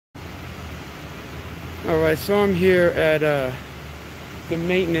Alright, so I'm here at the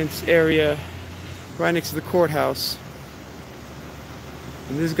maintenance area right next to the courthouse.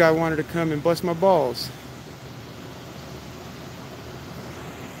 And this guy wanted to come and bust my balls.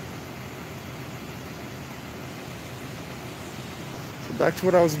 So back to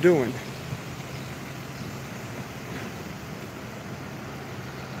what I was doing.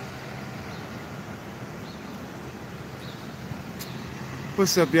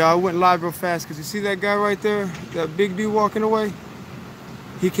 What's up, y'all? I went live real fast because you see that guy right there? That big dude walking away?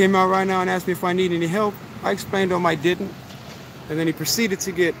 He came out right now and asked me if I need any help. I explained to him I didn't. And then he proceeded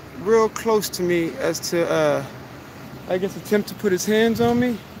to get real close to me as to, I guess, attempt to put his hands on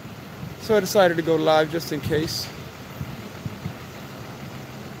me. So I decided to go live just in case.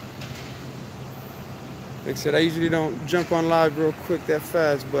 Like I said, I usually don't jump on live real quick that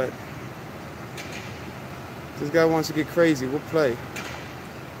fast, but this guy wants to get crazy. We'll play.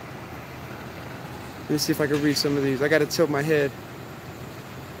 Let me see if I can read some of these. I gotta tilt my head.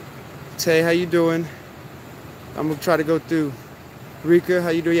 Tay, how you doing? I'm gonna try to go through. Rika, how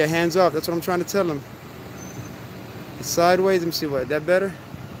you doing? Yeah, hands off. That's what I'm trying to tell him. Sideways. Let me see what. That better?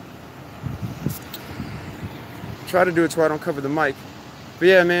 Try to do it so I don't cover the mic. But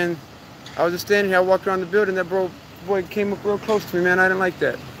yeah, man. I was just standing here. I walked around the building. That boy came up real close to me, man. I didn't like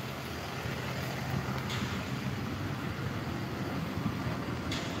that.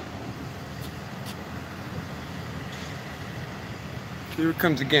 Here it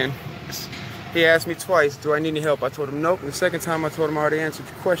comes again. He asked me twice, do I need any help? I told him nope. And the second time I told him I already answered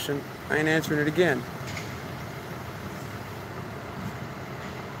your question. I ain't answering it again.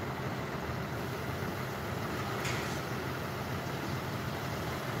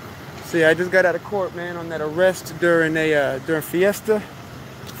 See, I just got out of court, man, on that arrest during Fiesta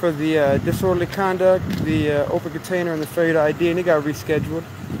for the disorderly conduct, the open container, and the failure to ID, and it got rescheduled.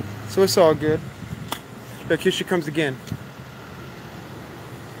 So it's all good. Look, here she comes again.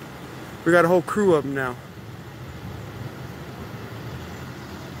 We got a whole crew of them now.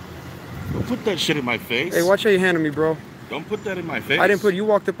 Don't put that shit in my face. Hey, watch how you handle me, bro. Don't put that in my face. I didn't put you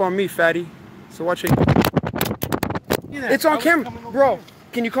walked up on me, fatty. So watch how you... It's on camera, bro.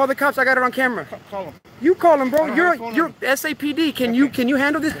 Can you call the cops? I got it on camera. Call them. You call them, bro. You're SAPD. Can you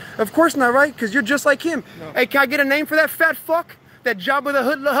handle this? Of course not, right? Because you're just like him. No. Hey, can I get a name for that fat fuck? That Jabba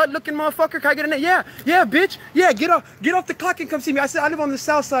the Hutt looking motherfucker? Can I get a name? Yeah, bitch. Yeah, get off the clock and come see me. I said I live on the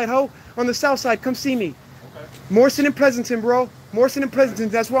south side, ho. On the south side, come see me. Okay. Morrison and Pleasanton, bro. Morrison and Pleasanton,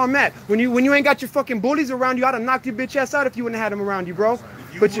 that's where I'm at. When you ain't got your fucking bullies around you, I'd have knocked your bitch ass out if you wouldn't have had them around you, bro.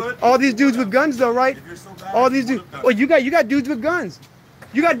 But all these dudes with guns though, right? All these dudes. Oh, you got dudes with guns.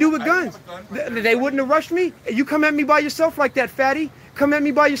 You got dudes with guns. They wouldn't have rushed me. You come at me by yourself like that, fatty. Come at me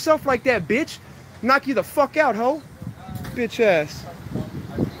by yourself like that, bitch. Knock you the fuck out, ho. Bitch ass.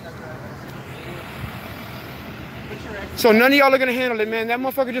 So none of y'all are gonna handle it, man. That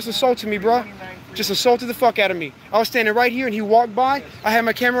motherfucker just assaulted me, bro. Just assaulted the fuck out of me. I was standing right here and he walked by. I had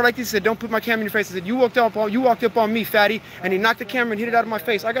my camera like this. He said, don't put my camera in your face. I said, you walked up on me, fatty. And he knocked the camera and hit it out of my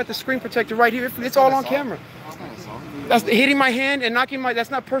face. I got the screen protector right here. It's all on camera. That's hitting my hand and knocking my,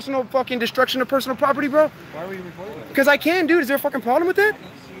 that's not personal fucking destruction of personal property, bro. Why were you recording that? Because I can, dude. Is there a fucking problem with that?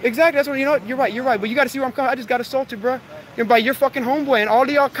 Exactly. That's what, you know what? You're right. But you got to see where I'm coming. I just got assaulted, bro. And by your fucking homeboy. And all of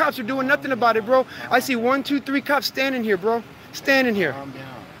y'all cops are doing nothing about it, bro. I see 1, 2, 3 cops standing here, bro. Standing here. Calm down.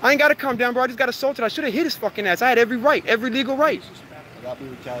 I ain't got to calm down, bro. I just got assaulted. I should have hit his fucking ass. I had every right. Every legal right. That'd be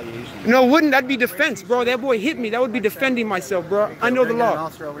retaliation. No, wouldn't. That'd be defense, bro. That boy hit me. That would be defending myself, bro. I know the law.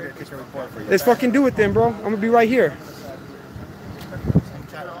 Let's fucking do it then, bro. I'm going to be right here.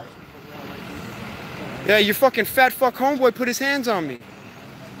 Yeah, your fucking fat fuck homeboy put his hands on me.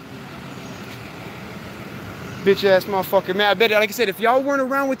 Bitch ass motherfucker, man. I bet, like I said, if y'all weren't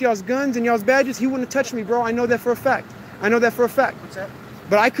around with y'all's guns and y'all's badges, he wouldn't have touched me, bro. I know that for a fact. I know that for a fact. What's that?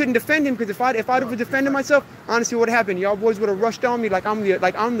 But I couldn't defend him because if I'd have defended myself, honestly, what happened? Y'all boys would have rushed on me like I'm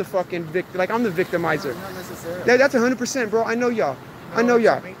the fucking victim, like I'm the victimizer. Not necessarily. That's 100%, bro. I know y'all. I know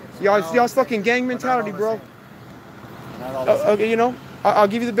y'all. Y'all's fucking gang mentality, bro. Okay, you know, I'll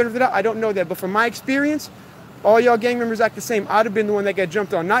give you the benefit of the doubt. I don't know that, but from my experience, all y'all gang members act the same. I'd have been the one that got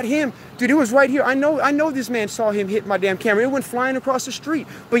jumped on, not him. Dude, it was right here. I know this man saw him hit my damn camera. It went flying across the street.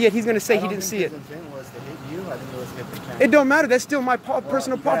 But yet he's gonna say he didn't see it. I think his intent was to hit you. I think it was to hit the camera. It don't matter. That's still my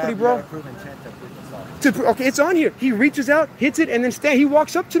personal property, bro. You gotta prove intent to prove Okay, it's on here. He reaches out, hits it, and then he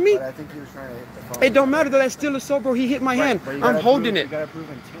walks up to me. But I think he was trying to hit the phone. It don't matter though. That's still assault, bro. He hit my hand. I'm holding it. You gotta prove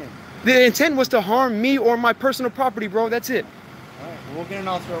intent. The intent was to harm me or my personal property, bro. That's it. All right, we'll get an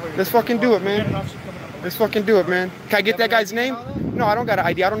officer over here. Let's fucking do it, man. We'll get an officer coming up. Let's fucking do it, man. Can I get that guy's name? No, I don't got an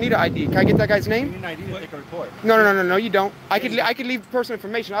ID. I don't need an ID. Can I get that guy's You name? need an ID to take a report. No, you don't. I could leave personal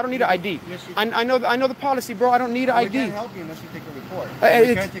information. I don't need an ID. Yes, you I know the policy, bro. I don't need an We ID. can't help you unless you take a report. It's-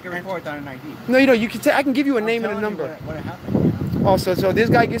 You can't take a report without an ID. No, you don't. You can. I can give you a name and a I'm telling you number. What happened? Oh, so this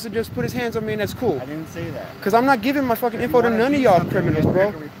guy gets to just put his hands on me and that's cool. I didn't say that. Cause I'm not giving my fucking If info you to wanna none of do y'all something, criminals, you bro.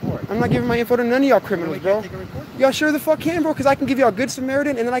 have to take a report. I'm not giving my info to none of y'all criminals, We bro. can't take a report. Y'all sure the fuck can, bro. Cause I can give y'all Good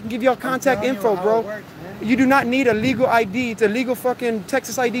Samaritan and then I can give y'all contact telling you info, how bro. it works, man. You do not need a legal ID. It's a legal fucking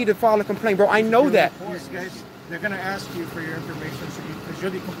Texas ID to file a complaint, bro. I know that. These guys, they're gonna ask you for your information, so because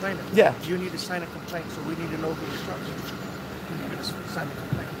you're the complainant. Yeah. You need to sign a complaint, so we need to know who you're talking to. You're gonna sign the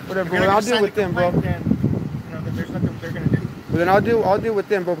complaint. Whatever, If you're bro. gonna I'll deal sign with the them, bro. complaint, then, there's nothing they're gonna do. Well, then I'll deal with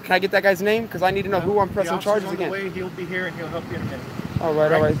them, bro. Can I get that guy's name? Cause I need to know who I'm The pressing officer's charges on the against. way, he'll be here and he'll help you in a minute. All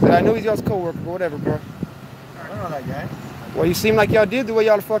right. I know he's y'all's coworker, but whatever, bro. I don't know that guy. Well, you seem like y'all did the way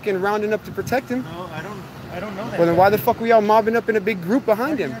y'all fucking rounding up to protect him. No, I don't know that. Well, then why the fuck were y'all mobbing up in a big group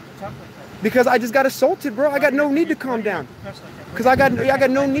behind him? Because I just got assaulted, bro. I got no need to calm down. Cause I got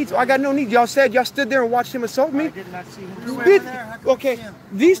no need. I got no need. Y'all said y'all stood there and watched him assault I me. did not see him. Bitch, okay,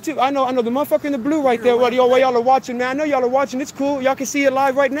 these two, I know the motherfucker in the blue right there. What y'all are watching, man? I know y'all are watching. It's cool. Y'all can see it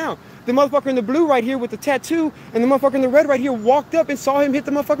live right now. The motherfucker in the blue right here with the tattoo, and the motherfucker in the red right here walked up and saw him hit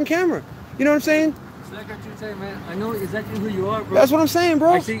the motherfucking camera. You know what I'm saying? It's like what you say, man. I know exactly who you are, bro. That's what I'm saying,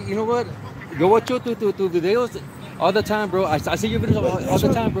 bro. I see. You know what? Yo watch you to videos all the time, bro. I see your videos all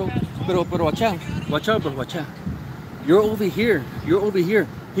the time, bro. Pero watch out, bro. Watch out. You're over here.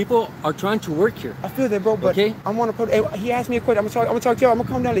 People are trying to work here. I feel that, bro, but Okay. I want to put. Hey, he asked me a question. I'm gonna talk to you. I'm gonna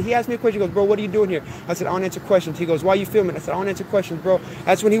calm down. He asked me a question. He goes, bro, what are you doing here? I said, I don't answer questions. He goes, why are you filming? I said, I don't answer questions, bro.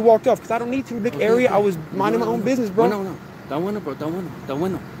 That's when he walked off because I don't need to big area. I was minding my own business, bro. No. Está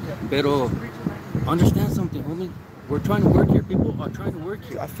bueno. Pero understand something, homie. We're trying to work here. People are trying to work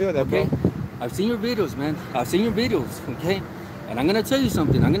here. I feel that, okay? bro. I've seen your videos, man. I've seen your videos, okay? And I'm gonna tell you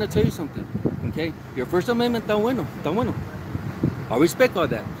something. Okay? Your First Amendment, está bueno. I respect all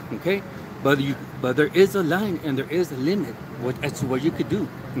that, okay? But there is a line and there is a limit as to what you could do.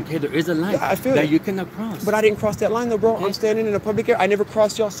 Okay, there is a line Yeah, I feel that that. you cannot cross. But I didn't cross that line though, bro. Okay. I'm standing in a public area. I never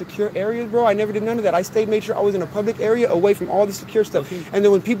crossed y'all secure areas, bro. I never did none of that. I made sure I was in a public area away from all the secure stuff. Okay. And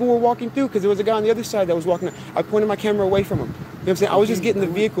then when people were walking through, because there was a guy on the other side that was walking, I pointed my camera away from him. You know what I'm saying? I was just getting the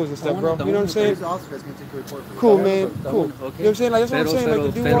vehicles and stuff, bro. You know what I'm saying? These officers can take a report for you. Cool, man. Está Cool. bueno, okay. You know what I'm saying? Like, that's what I'm saying.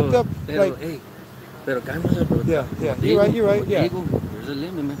 Like, the dude walked up, like, hey, pero cálmate, bro. Yeah. Digo, You're right, yeah. digo, there's a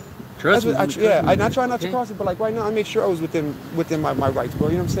limit, man. That's Trust me. what I try not to okay? cross it, but like right now, I make sure I was within my rights, bro.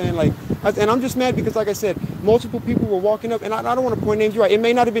 You know what I'm saying? Like, and I'm just mad because, like I said, multiple people were walking up, and I don't want to point names. You're right. It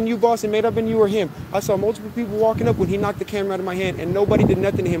may not have been you, boss. It may not have been you or him. I saw multiple people walking up when he knocked the camera out of my hand, and nobody did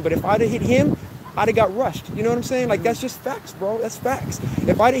nothing to him. But if I'd have hit him, I'd have got rushed. You know what I'm saying? Like, that's just facts, bro. That's facts.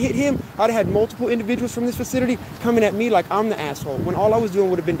 If I'd have hit him, I'd have had multiple individuals from this facility coming at me like I'm the asshole, when all I was doing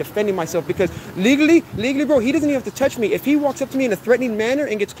would have been defending myself, because legally, bro, he doesn't even have to touch me. If he walks up to me in a threatening manner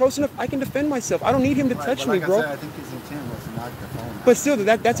and gets close enough, I can defend myself. I don't need him to touch me, Like bro. I said, I think his intent was to knock the phone out. But still,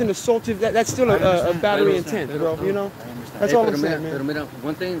 that's an assaultive, that's still a battery I intent, understand. bro, you know? I understand. That's Hey, all I'm pero saying, mira, man. Pero mira,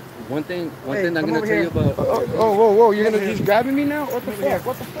 one thing Hey, I'm come gonna over tell here. you about. Whoa, you're gonna just grabbing me now? What the fuck?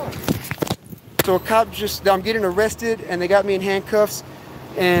 What the fuck? So a cop I'm getting arrested, and they got me in handcuffs,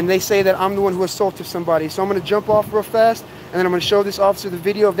 and they say that I'm the one who assaulted somebody. So I'm gonna jump off real fast, and then I'm gonna show this officer the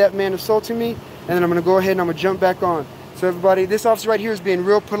video of that man assaulting me, and then I'm gonna go ahead and I'm gonna jump back on. So everybody, this officer right here is being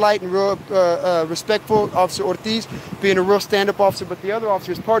real polite and real respectful. Officer Ortiz being a real stand-up officer, but the other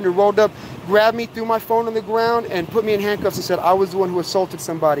officer, his partner, rolled up, grabbed me, threw my phone on the ground, and put me in handcuffs and said I was the one who assaulted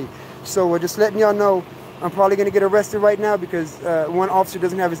somebody. So we're just letting y'all know I'm probably gonna get arrested right now because one officer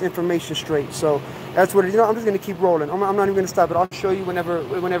doesn't have his information straight. So that's what it is. You know, I'm just gonna keep rolling. I'm not even gonna stop it. I'll show you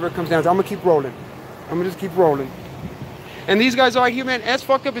whenever it comes down. So I'm gonna keep rolling. I'm gonna just keep rolling. And these guys are right here, man. As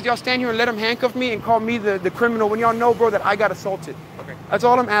fucked up as y'all stand here and let them handcuff me and call me the criminal when y'all know, bro, that I got assaulted. Okay. That's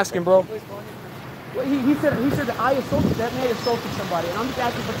all I'm asking, bro. Well, he said that I assaulted, that man assaulted somebody, and I'm just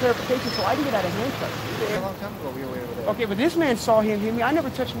asking for clarification so I can get out of handcuffs. A long time ago, we were over there. Okay, but this man saw him hit me. I never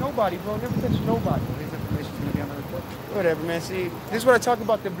touched nobody, bro. Never touched nobody. His information's gonna be on the report. Whatever, man. See, this is what I talk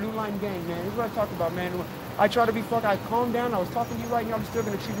about, the blue line gang, man. This is what I talk about, man. I try to be I calm down. I was talking to you right now. I'm still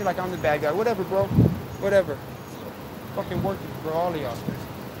gonna treat me like I'm the bad guy. Whatever, bro. Whatever. Fucking working for all of y'all.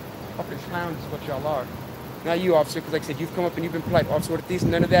 Fucking clowns is what y'all are. Not you, officer, because like I said, you've come up and you've been polite. Officer Ortiz,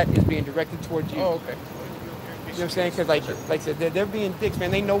 none of that is being directed towards you. Oh, okay. You know what I'm saying? Because like I said, they're being dicks,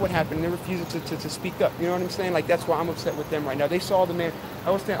 man. They know what happened. They're refusing to speak up. You know what I'm saying? Like, that's why I'm upset with them right now. They saw the man.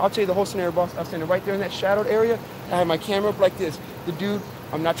 I'll tell you the whole scenario, boss. I was standing right there in that shadowed area. I had my camera up like this. The dude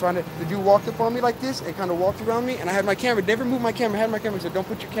I'm not trying to. The dude walked up on me like this and kind of walked around me, and I had my camera. Never moved my camera. I had my camera. He said, "Don't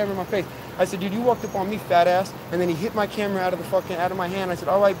put your camera in my face." I said, "Dude, you walked up on me, fat ass." And then he hit my camera out of my hand. I said,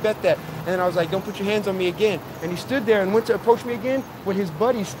 "All right, bet that." And then I was like, "Don't put your hands on me again." And he stood there and went to approach me again when his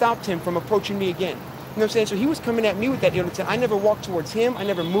buddy stopped him from approaching me again. You know what I'm saying? So he was coming at me with that ill intent. I never walked towards him. I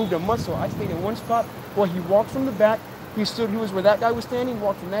never moved a muscle. I stayed in one spot while he walked from the back. He was where that guy was standing,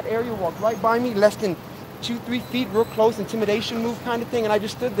 walked in that area, walked right by me, less than 2-3 feet, real close, intimidation move kind of thing, and I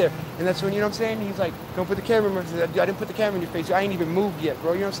just stood there. And that's when, you know what I'm saying, he's like, "Don't put the camera in my face." I didn't put the camera in your face. I ain't even moved yet,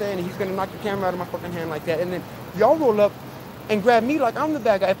 bro. You know what I'm saying? And he's gonna knock the camera out of my fucking hand like that. And then y'all roll up and grab me like I'm the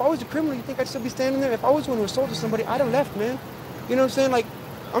bad guy. If I was a criminal, you think I'd still be standing there? If I was one who assaulted somebody, I'd have left, man. You know what I'm saying? Like,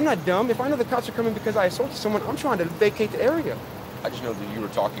 I'm not dumb. If I know the cops are coming because I assaulted someone, I'm trying to vacate the area. I just know that you were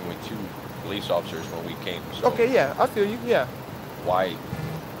talking with 2 police officers when we came. So Okay, yeah, I feel you, yeah. why?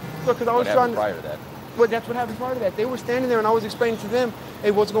 Because I was What trying happened to. prior to that? Well, that's what happened prior to that. They were standing there and I was explaining to them,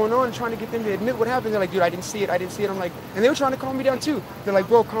 hey, what's going on, trying to get them to admit what happened. They're like, "Dude, I didn't see it. I'm like, and they were trying to calm me down too. They're like,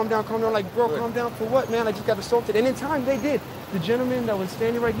 "Bro, calm down, calm down." Like, "Bro, calm down for what, man? I just got assaulted." And in time, they did. The gentleman that was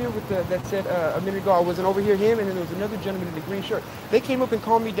standing right here with that said a minute ago, I wasn't over here, him, and then there was another gentleman in the green shirt. They came up and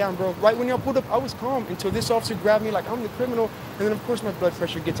calmed me down, bro. Right when y'all pulled up, I was calm until this officer grabbed me like I'm the criminal. And then, of course, my blood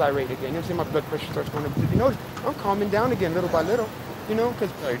pressure gets irate again. You know what I'm saying? My blood pressure starts going up. If you notice, I'm calming down again little by little. You know, because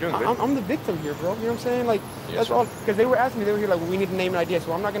No, you're doing good. I'm the victim here, bro. You know what I'm saying? Like, Yes, that's sir. all. Because they were asking me, they were here like, "Well, we need to name an ID." I said,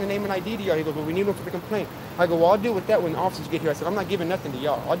 "Well, I'm not going to name an ID to y'all." He goes, "Well, we need one for the complaint." I go, "Well, I'll deal with that when the officers get here." I said, "I'm not giving nothing to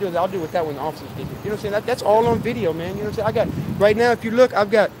y'all. I'll deal with that when the officers get here." You know what I'm saying? That's all on video, man. You know what I'm saying? Right now, if you look, I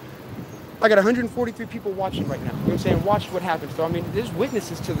got 143 people watching right now. You know what I'm saying? Watched what happened. So I mean, there's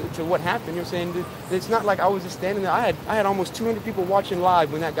witnesses to what happened. You know what I'm saying? It's not like I was just standing there. I had almost 200 people watching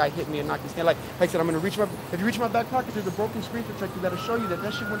live when that guy hit me and knocked his hand. Like I said, I'm gonna reach if you reach my back pocket, there's a broken screen protector that'll show you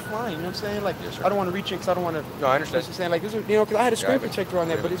that shit went flying. You know what I'm saying? Like, Yes, sir. I don't want to reach in because I don't want to. No, I understand. You know what I'm saying? Like, because I had a screen protector on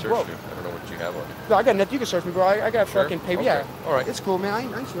there, but it's broke. I don't know what you have on it. No, I got nothing. You can search me, bro. I got Sure? fucking paper. Okay. Yeah. All right. It's cool, man.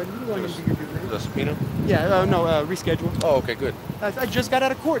 I ain't sweating. You can go ahead and do your due, man. The subpoena? Yeah. No. Reschedule. Oh, okay, good. I just got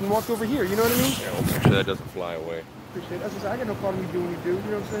out of court and walked over here. You know what I mean? Yeah, we'll make sure that doesn't fly away. Appreciate it. That's what I got no problem with you doing what you do.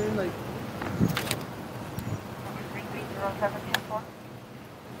 You know what I'm saying? Like.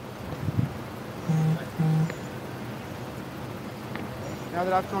 Now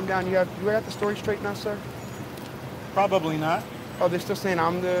that I've calmed down, you got the story straight now, sir? Probably not. Oh, they're still saying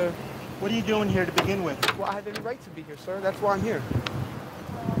I'm the. What are you doing here to begin with? Well, I have every right to be here, sir. That's why I'm here.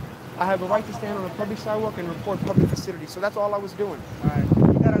 I have a right to stand on a public sidewalk and report public facilities. So that's all I was doing. All right.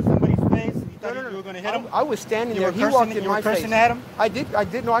 You got on somebody's face and you thought you were going to hit him? I was standing You there. were He walked cursing- in you were my face. cursing at him? I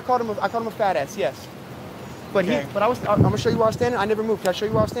did. No, I called him a fat ass. Yes. But Okay. I'm gonna show you where I was standing. I never moved. Can I show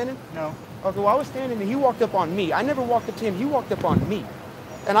you where I was standing? No. Okay. Well, I was standing and he walked up on me. I never walked up to him. He walked up on me.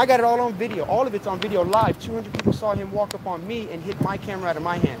 And I got it all on video. All of it's on video live. 200 people saw him walk up on me and hit my camera out of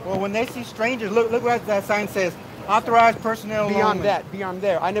my hand. Well, when they see strangers, look what that sign says. Authorized personnel Beyond only. that, beyond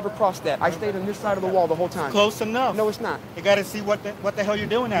there. I never crossed that. I stayed on this side of the wall the whole time. Close enough. No, it's not. You got to see what the hell you're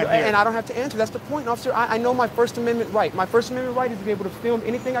doing out here. And I don't have to answer. That's the point, officer. I know my First Amendment right. My First Amendment right is to be able to film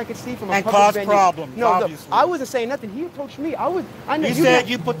anything I could see from a And public cause venue. problems, No, obviously. I wasn't saying nothing. He approached me. I know You said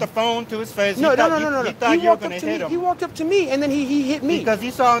you put the phone to his face. No. He He thought you were walked going up to to me. hit He him. walked up to me, and then he hit me. Because he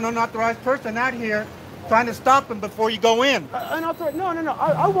saw an unauthorized person out here trying to stop him before you go in. And I thought, no.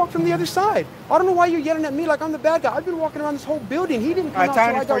 I walked from the other side. I don't know why you're yelling at me like I'm the bad guy. I've been walking around this whole building. He didn't All come right, out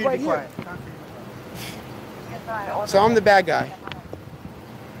time till I for got you to right be here. quiet. So I'm the bad guy.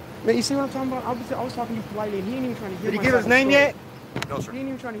 Man, you see what I'm talking about? I was talking to you politely, and he ain't even trying to hear Did he my give side his of the name story. yet? No, sir. He ain't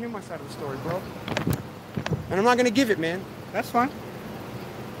even trying to hear my side of the story, bro. And I'm not going to give it, man. That's fine.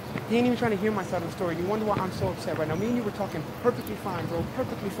 He ain't even trying to hear my side of the story. You wonder why I'm so upset right now. Me and you were talking perfectly fine, bro.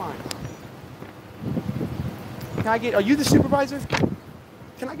 Perfectly fine. Are you the supervisor?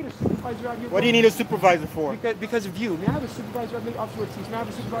 Can I get a supervisor out here? What do you need a supervisor for? Because of you. May I have a supervisor out here? Officer Ortiz, may I have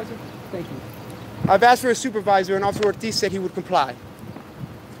a supervisor? Thank you. I've asked for a supervisor, and Officer Ortiz said he would comply.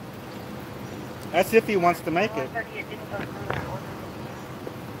 That's if he wants to make it.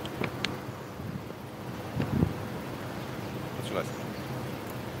 What's your last name?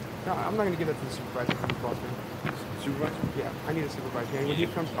 No, I'm not going to give that to the supervisor. Boss man. Supervisor? Yeah, I need a supervisor. And when he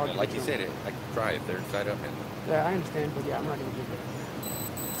comes, I'll give Like it you to said, him. I can try if they're side up. And Yeah, I understand, but yeah, I'm not going to give it.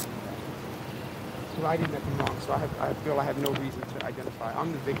 So I did nothing wrong, so I feel I have no reason to identify.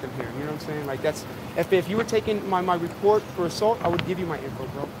 I'm the victim here, you know what I'm saying? Like that's, if you were taking my report for assault, I would give you my info,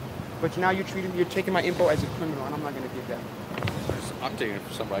 bro. But now you're taking my info as a criminal, and I'm not going to give that. I'm taking it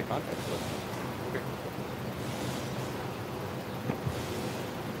for somebody I contacted with. Okay.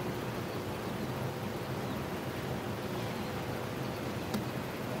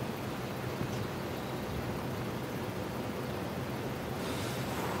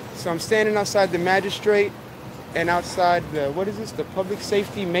 So I'm standing outside the magistrate and outside the, what is this? The public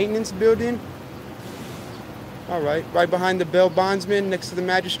safety maintenance building. All right, right behind the bail bondsman next to the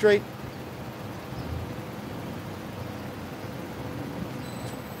magistrate.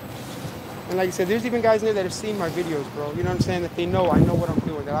 And like I said, there's even guys in there that have seen my videos, bro. You know what I'm saying? That they know I know what I'm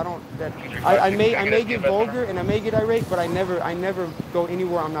doing. That I don't. That I may get vulgar and I may get irate, but I never go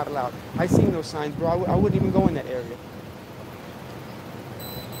anywhere I'm not allowed. I seen those signs, bro. I wouldn't even go in that area.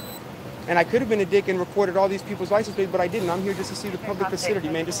 And I could have been a dick and recorded all these people's license plates, but I didn't. I'm here just to see the public facility,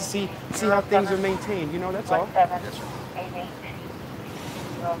 man. Just to see how things are maintained. You know, that's all.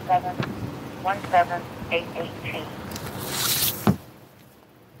 1788.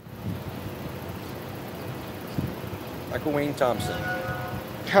 Michael Wayne Thompson.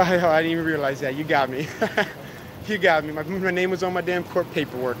 I didn't even realize that. You got me. You got me. My name was on my damn court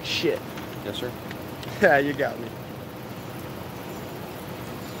paperwork. Shit. Yes, sir. Yeah, you got me.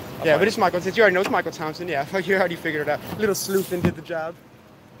 Yeah, but it's Michael. Since you already know it's Michael Thompson, yeah, you already figured it out. Little sleuth and did the job.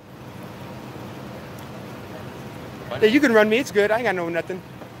 Yeah, you can run me. It's good. I ain't got no nothing.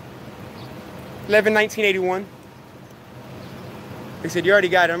 11/19/81. They said you already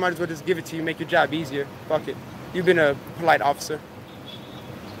got it. I might as well just give it to you. Make your job easier. Fuck it. You've been a polite officer.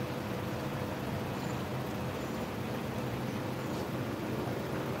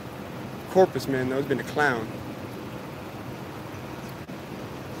 Corpus, man, though, has been a clown.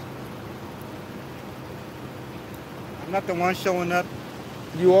 I'm not the one showing up.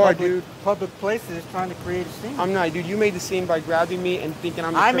 You are, dude. Public places trying to create a scene. I'm not, dude. You made the scene by grabbing me and thinking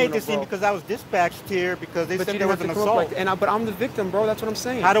I'm the I criminal, made the scene bro. because I was dispatched here because they But said you there didn't was have an to come up assault. like that. But I'm the victim, bro. That's what I'm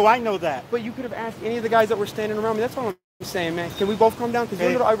saying. How do I know that? But you could have asked any of the guys that were standing around me. That's all I'm saying, man. Can we both calm down? Because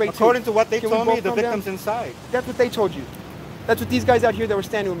you're a little irate, too. According to what they Can we told me, both the calm down? victim's inside. That's what they told you. That's what these guys out here that were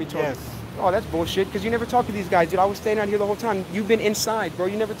standing with me told Yes. you. Oh, that's bullshit, because you never talked to these guys, dude. I was staying out here the whole time. You've been inside, bro.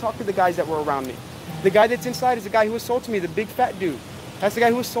 You never talked to the guys that were around me. The guy that's inside is the guy who assaulted me, the big fat dude. That's the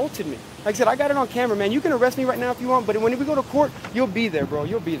guy who assaulted me. Like I said, I got it on camera, man. You can arrest me right now if you want, but when we go to court, you'll be there, bro.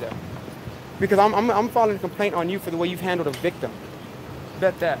 You'll be there. Because I'm filing a complaint on you for the way you've handled a victim.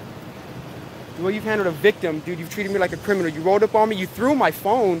 Bet that. The way you've handled a victim, dude, you've treated me like a criminal. You rolled up on me, you threw my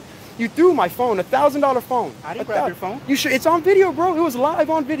phone. You threw my phone, $1,000 phone. I didn't grab your phone. You should. It's on video, bro. It was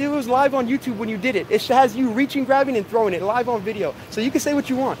live on video. It was live on YouTube when you did it. It has you reaching, grabbing, and throwing it live on video. So you can say what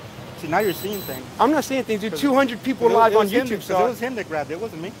you want. See, now you're seeing things. I'm not saying things, dude. 200 people live on YouTube. So it was him that grabbed it. It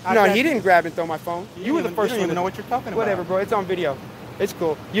wasn't me. No, he didn't grab and throw my phone. You were the first one. You don't even know what you're talking about. Whatever, bro. It's on video. It's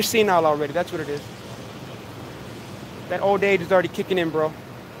cool. You're senile already. That's what it is. That old age is already kicking in, bro.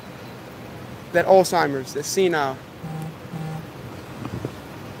 That Alzheimer's. That senile.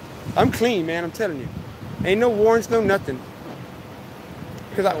 I'm clean, man. I'm telling you. Ain't no warrants, no nothing.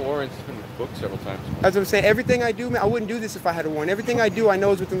 Because warrants have been booked several times. That's what I'm saying. Everything I do, man, I wouldn't do this if I had a warrant. Everything I do, I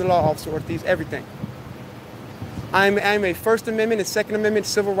know is within the law, Officer Ortiz. Everything. I'm a First Amendment and Second Amendment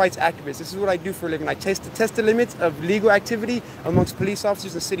civil rights activist. This is what I do for a living. I test the limits of legal activity amongst police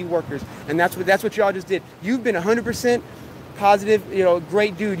officers and city workers, and that's what y'all just did. You've been 100% positive,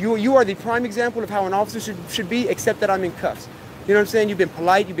 great dude. You are the prime example of how an officer should be, except that I'm in cuffs. You know what I'm saying? You've been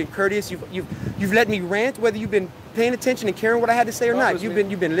polite, you've been courteous, you've let me rant, whether you've been paying attention and caring what I had to say or not. You've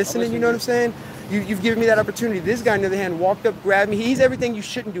been listening. You know what I'm saying? You've given me that opportunity. This guy, on the other hand, walked up, grabbed me. He's everything you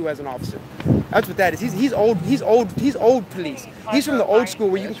shouldn't do as an officer. That's what that is. He's old police. He's from the old school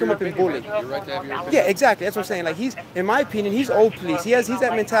where you can come up and bully. You're right to have your opinion. Yeah, exactly. That's what I'm saying. Like in my opinion, he's old police. He's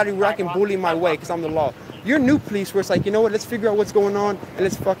that mentality where I can bully my way because I'm the law. You're new police where it's like, you know what? Let's figure out what's going on and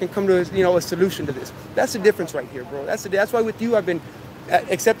let's fucking come to a solution to this. That's the difference right here, bro. That's why with you I've been.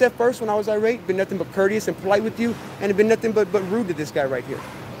 Except at first when I was irate, been nothing but courteous and polite with you, and it been nothing but rude to this guy right here.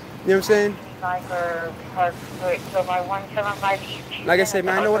 You know what I'm saying? Like I said,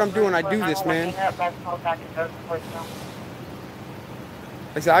 man, I know what I'm doing. I do this, man. Like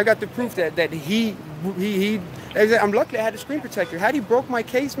I said, I got the proof that I'm lucky I had a screen protector. Had he broke my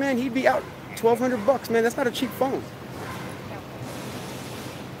case, man, he'd be out $1,200, man. That's not a cheap phone.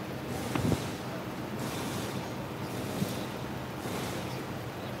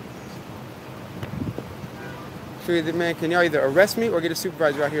 So either, man, can y'all either arrest me or get a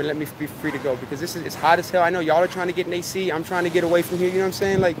supervisor out here and let me be free to go? Because it's hot as hell. I know y'all are trying to get an AC. I'm trying to get away from here. You know what I'm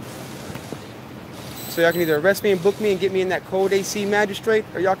saying? Like, so y'all can either arrest me and book me and get me in that cold AC magistrate,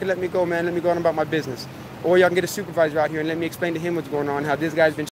 or y'all can let me go, man. Let me go on about my business. Or y'all can get a supervisor out here and let me explain to him what's going on, how this guy's been